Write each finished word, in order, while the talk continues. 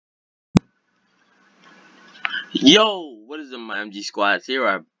Yo, what is up, my MG squads? Here we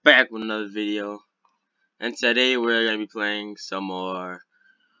are back with another video, and today we're gonna be playing some more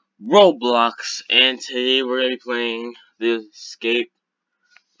Roblox. And today we're gonna be playing the Escape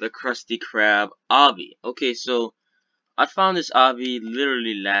the Krusty Krab obby. Okay, so I found this obby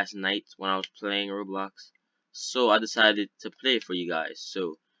literally last night when I was playing Roblox, so I decided to play it for you guys.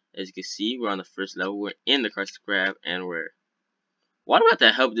 So as you can see, we're on the first level. We're in the Krusty Krab, and why do I have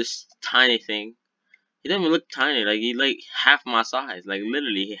to help this tiny thing? He doesn't even look tiny, like he like half my size, like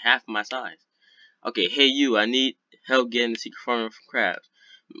literally half my size. Okay, hey you, I need help getting the secret formula from crabs.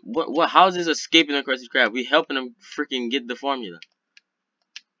 What, how is this escaping the Krusty Krab? We helping him freaking get the formula.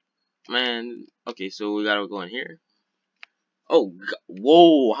 Man, okay, so we gotta go in here. Oh,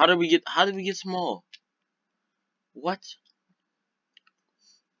 whoa, how did we get small? What?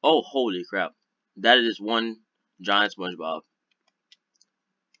 Oh, holy crap. That is one giant SpongeBob.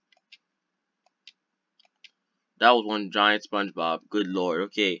 That was one giant SpongeBob. Good lord.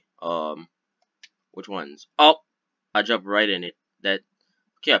 Okay, which ones? Oh, I jumped right in it.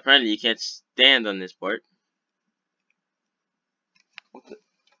 Okay, apparently you can't stand on this part.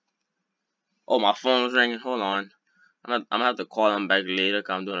 Oh, my phone was ringing. Hold on. I'm gonna have to call them back later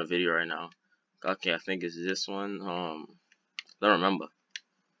because I'm doing a video right now. Okay, I think it's this one. Don't remember.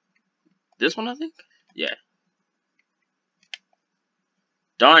 This one, I think? Yeah.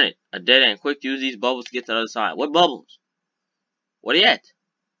 Darn it. A dead end. Quick, use these bubbles to get to the other side. What bubbles? What are you at?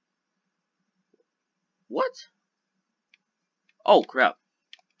 What? Oh, crap.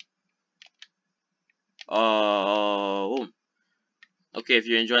 Oh. Okay, if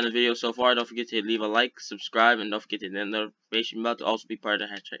you're enjoying the video so far, don't forget to leave a like, subscribe, and don't forget to hit the notification bell to also be part of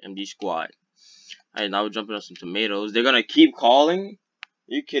the #MD squad. Alright, now we're jumping on some tomatoes. They're gonna keep calling?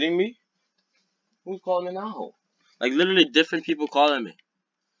 Are you kidding me? Who's calling me now? Like, literally different people calling me.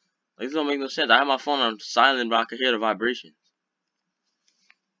 Like, this don't make no sense. I have my phone on silent, but I can hear the vibrations.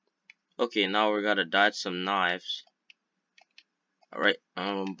 Okay, now we gotta dodge some knives. Alright,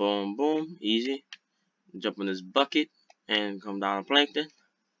 boom, boom, easy. Jump in this bucket and come down Plankton.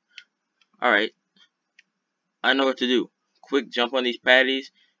 Alright, I know what to do. Quick jump on these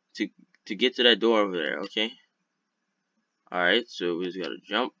patties to get to that door over there, okay? Alright, so we just gotta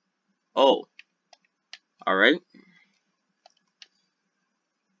jump. Oh, alright.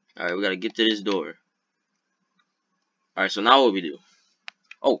 Alright, we gotta get to this door. Alright, so now what we do?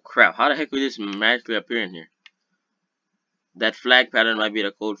 Oh crap, how the heck would this magically appear in here? That flag pattern might be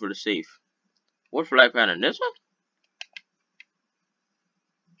the code for the safe. What flag pattern? This one?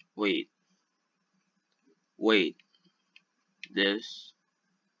 Wait. Wait. This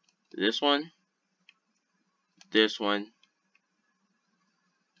one? This one?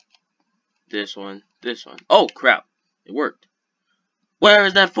 This one? This one? Oh crap! It worked. Where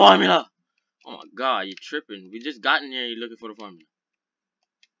is that formula? Oh my god, you're tripping. We just got in here, you're looking for the formula.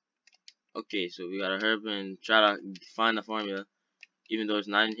 Okay, so we gotta hurry up and try to find the formula. Even though it's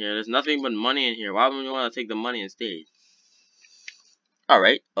not in here. There's nothing but money in here. Why would we want to take the money instead?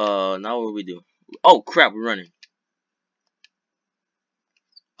 Alright, now what do we do? Oh crap, we're running.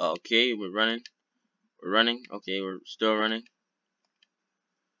 Okay, we're running. We're running. Okay, we're still running.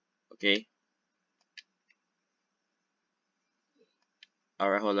 Okay.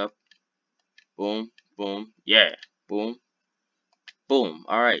 Alright, hold up. Boom, boom, yeah. Boom, boom.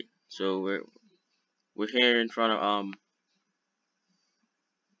 Alright, so we're here in front of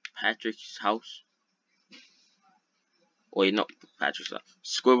Patrick's house. Wait, no, Patrick's house.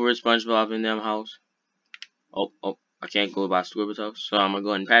 Squidward, SpongeBob in them house. Oh, I can't go by Squidward's house, so I'm gonna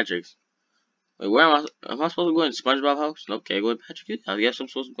go in Patrick's. Wait, where am I? Am I supposed to go in SpongeBob house? No, okay, go in Patrick's. I guess I'm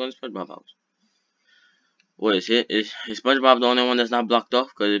supposed to go in SpongeBob house. What is it? Is SpongeBob the only one that's not blocked off?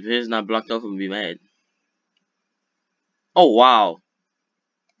 Because if his not blocked off, I'm gonna be mad. Oh wow!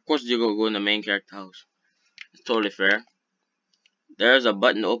 Of course you're gonna go in the main character house. It's totally fair. There's a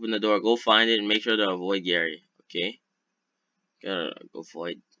button to open the door. Go find it and make sure to avoid Gary. Okay. Gotta go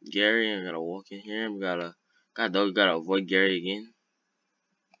avoid Gary. I gotta walk in here. We gotta. God dog, gotta avoid Gary again.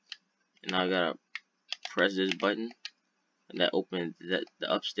 And now I gotta press this button, and that opens the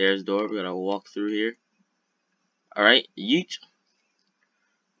upstairs door. We gotta walk through here. All right, yeet.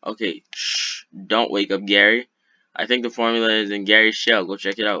 Okay, shh. Don't wake up Gary. I think the formula is in Gary's shell. Go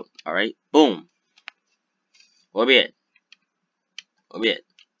check it out. All right, boom. What be it? What be it?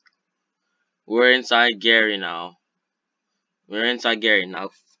 We're inside Gary now. We're inside Gary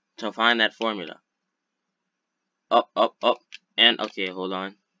now to find that formula. Up, up, up, and okay, hold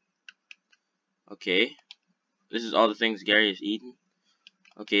on. Okay, this is all the things Gary is eating.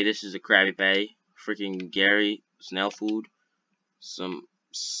 Okay, this is a Krabby Patty. Freaking Gary snail food. Some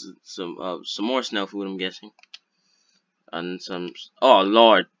more snail food, I'm guessing. And some. Oh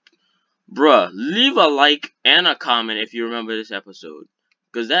Lord, bruh, leave a like and a comment if you remember this episode,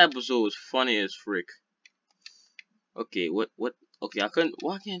 cause that episode was funny as frick. Okay, what? Okay, I couldn't.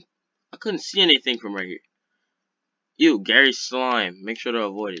 Why can't? I couldn't see anything from right here. Ew, Gary slime. Make sure to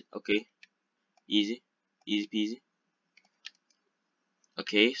avoid it. Okay, easy, easy peasy.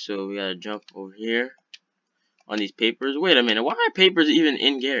 Okay, so we gotta jump over here on these papers. Wait a minute, why are papers even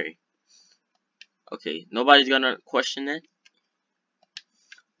in Gary? Okay, nobody's gonna question that.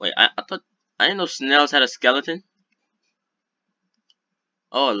 Wait, I thought I didn't know snails had a skeleton.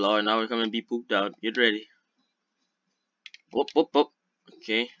 Oh Lord, now we're gonna be pooped out. Get ready. Whoop whoop whoop.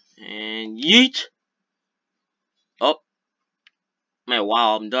 Okay, and yeet. Oh man,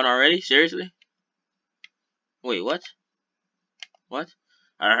 wow, I'm done already. Seriously? Wait, what? What?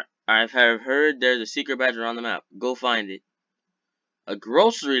 I've heard there's a secret badge around the map. Go find it. A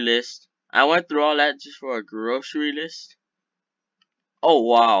grocery list? I went through all that just for a grocery list? Oh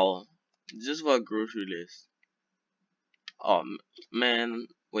wow. Just for a grocery list. Oh man.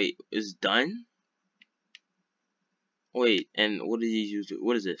 Wait, it's done? Wait, and what did he use?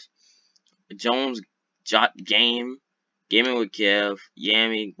 What is this? Jones Jot Game, Gaming with Kev,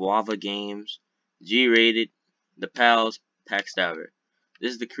 Yammy, Guava Games, G-Rated, The Pals, Pack Stabber.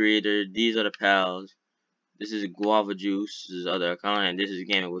 This is the creator, these are the pals. This is Guava Juice, this is other account, and this is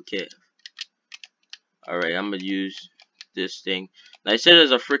Gaming with Kev. Alright, I'm gonna use this thing. Now, I said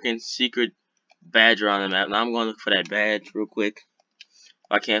there's a freaking secret badge around the map. Now, I'm gonna look for that badge real quick.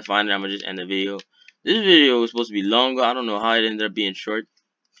 If I can't find it, I'm gonna just end the video. This video was supposed to be longer. I don't know how it ended up being short.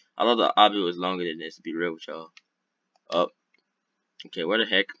 I thought the obby was longer than this, to be real with y'all. Oh, okay, where the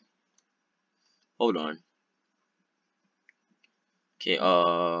heck? Hold on. Okay,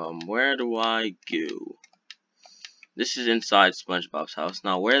 where do I go? This is inside SpongeBob's house.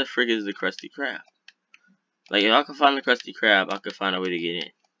 Now, where the frick is the Krusty Krab? Like, if I can find the Krusty Krab, I could find a way to get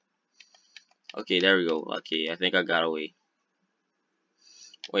in. Okay, there we go. Okay, I think I got away.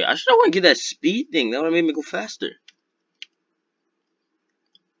 Wait, I should have went get that speed thing. That would have made me go faster.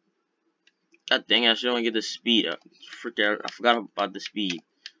 God dang it, I should have went get the speed. I forgot about the speed.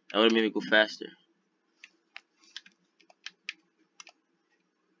 That would have made me go faster.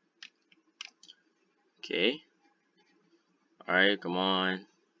 Okay. Alright, come on.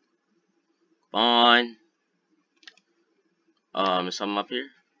 Come on. Is something up here?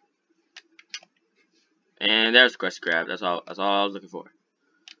 And there's the Krusty Krab. That's all I was looking for.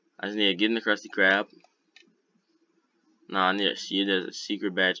 I just need to get in the Krusty Krab. Now I need to see if there's a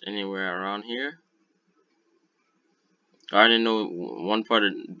secret badge anywhere around here. I already know one part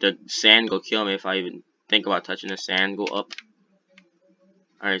of the sand will kill me if I even think about touching the sand. Go up.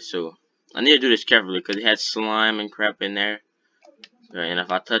 Alright, so I need to do this carefully because it had slime and crap in there. And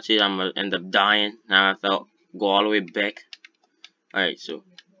if I touch it, I'm gonna end up dying. Now I have to go all the way back. Alright, so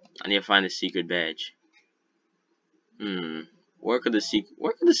I need to find the secret badge. Where could the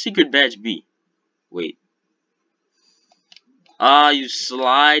secret badge be? Wait. Ah, you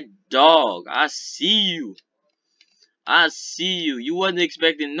sly dog. I see you. I see you. You wasn't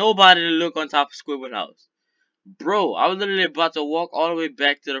expecting nobody to look on top of Squidward House. Bro, I was literally about to walk all the way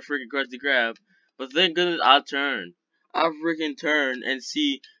back to the freaking Krusty Krab. But thank goodness I turned. I freaking turned and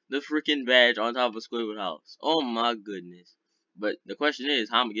see the freaking badge on top of Squidward House. Oh my goodness. But the question is,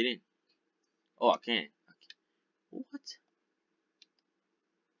 how am I get in? Oh, I can. What?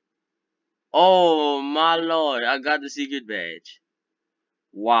 Oh my lord, I got the secret badge.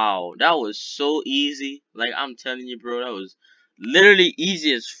 Wow, that was so easy. Like, I'm telling you, bro, that was literally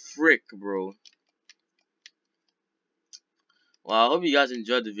easy as frick, bro. Well, I hope you guys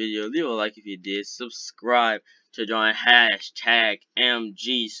enjoyed the video. Leave a like if you did. Subscribe to join hashtag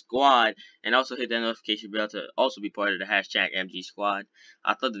MG Squad. And also hit that notification bell to also be part of the hashtag MG Squad.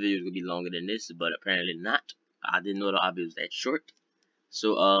 I thought the video was going to be longer than this, but apparently not. I didn't know the obby was that short.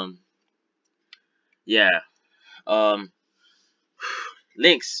 So, yeah.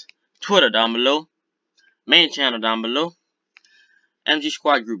 Links. Twitter down below. Main channel down below. MG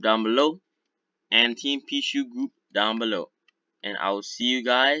Squad group down below. And Team Pichu group down below. And I will see you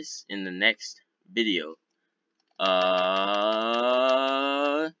guys in the next video.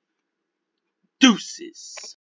 Deuces.